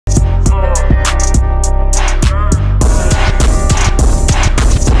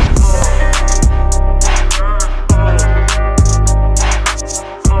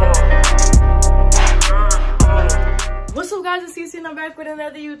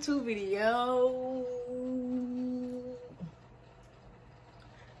YouTube video.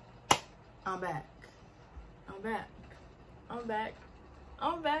 I'm back.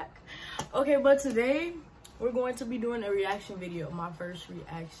 Okay, but today we're going to be doing a reaction video, my first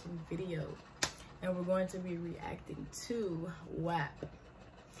reaction video. And we're going to be reacting to WAP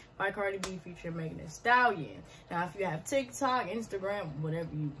by Cardi B featuring Megan Thee Stallion. Now, if you have TikTok, Instagram, whatever,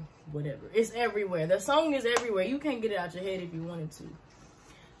 it's everywhere. The song is everywhere. You can't get it out your head if you wanted to.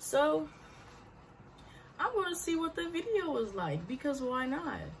 So, I'm going to see what the video was like, because why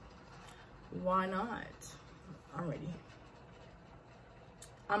not? Why not? I'm ready.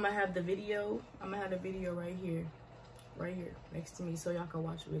 I'm going to have the video right here next to me so y'all can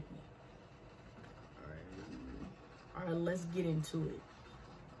watch it with me. All right, let's get into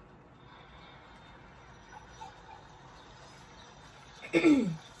it.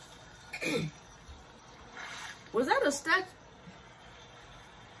 Was that a statue?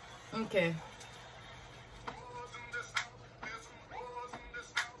 Okay.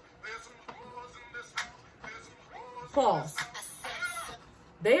 Pause.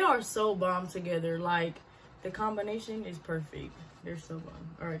 They are so bomb together. Like, the combination is perfect. They're so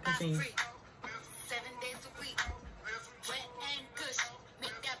bomb. All right, continue.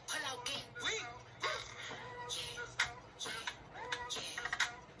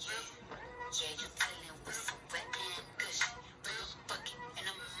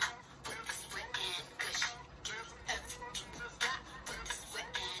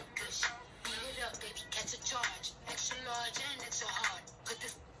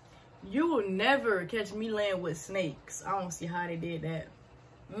 You will never catch me laying with snakes. I don't see how they did that.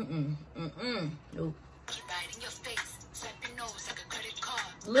 Nope.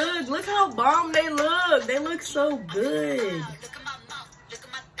 Look how bomb they look. They look so good.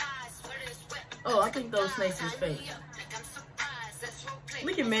 Oh, I think those snakes is fake.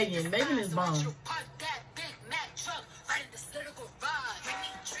 Look at Megan. Megan is bomb.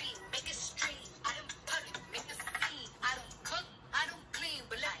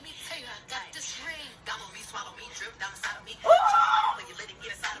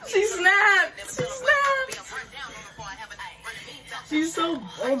 She snapped. She snapped. She's so,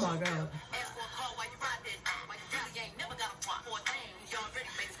 oh my God.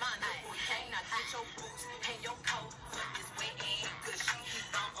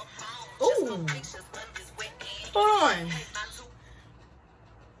 Ooh.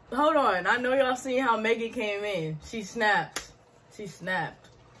 Hold on. I know y'all seen how Megan came in. She snapped. She snapped.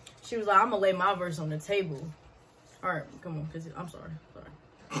 She was like, I'm gonna lay my verse on the table. All right, come on, cause I'm sorry.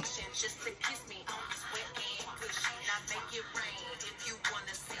 Just to kiss me on this wet and cushy. Not make it rain if you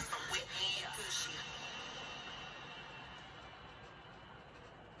wanna see some wet and cushy.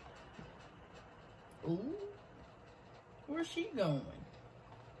 Ooh, where's she going?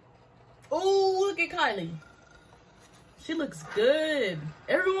 Ooh, look at Kylie. She looks good.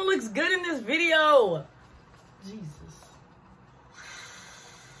 Everyone looks good in this video. Jesus.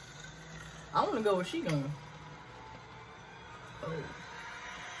 I wanna go where she going. Oh. Look,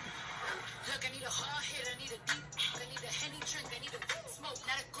 I need a hard hit, I need a deep, I need a Henny drink, I need a smoke,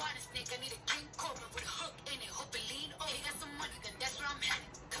 not a garden snake, I need a king cobra with a hook in it, hope it lean over. He got some money, then that's where I'm headed.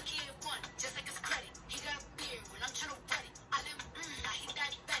 Cookie ain't one, just like his credit. He got a beard when I'm trying to wet it. I live, I hit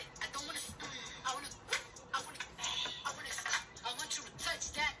that bet. I don't wanna, I want you to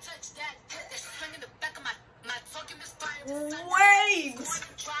touch that. There's string in the back of my talking is fire. Wait!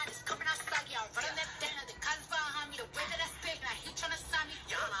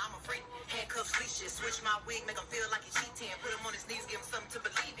 Switch my wig, make him feel like he's cheating. Put him on his knees, give him something to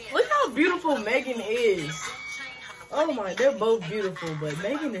believe in. Look how beautiful Megan is. Oh my, they're both beautiful, but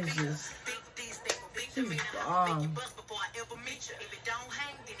Megan is just, she's bomb.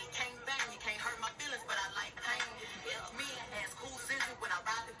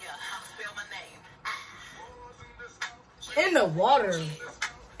 In the water.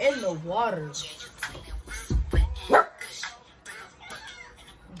 In the water.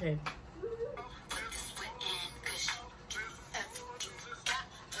 Okay.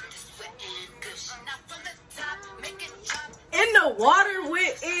 In the water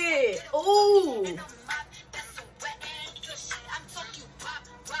with it. Ooh.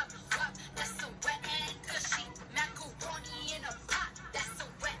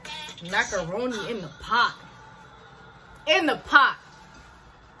 Macaroni in the pot. In the pot.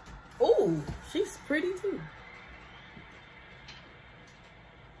 Ooh, she's pretty too.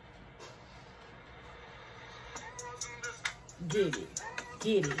 Get it.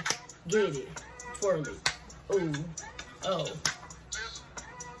 Get it. Get it. Twirl it. Ooh. Oh.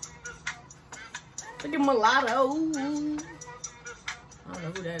 Look at mulatto. I don't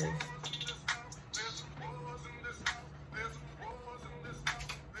don't know who that is.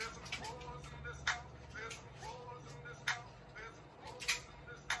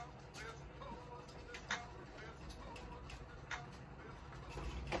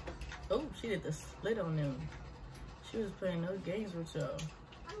 Oh, she did the split on them. She was playing those games with y'all.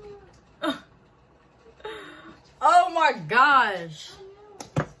 Oh my gosh.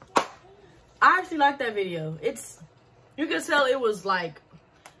 I actually like that video. You can tell it was like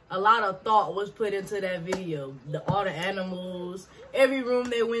a lot of thought was put into that video. All the animals, every room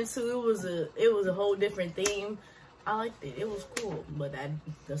they went to, it was a whole different theme. I liked it. It was cool. But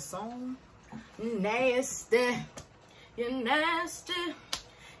the song, nasty. You're nasty.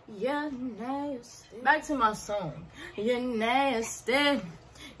 You're nasty. Back to my song. You're nasty.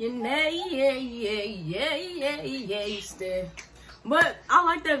 You're nasty. But I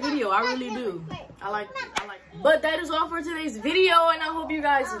like that video. I really do. I like it. But that is all for today's video, and I hope you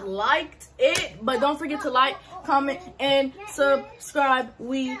guys liked it. But don't forget to like, comment, and subscribe.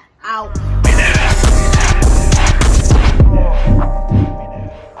 We out.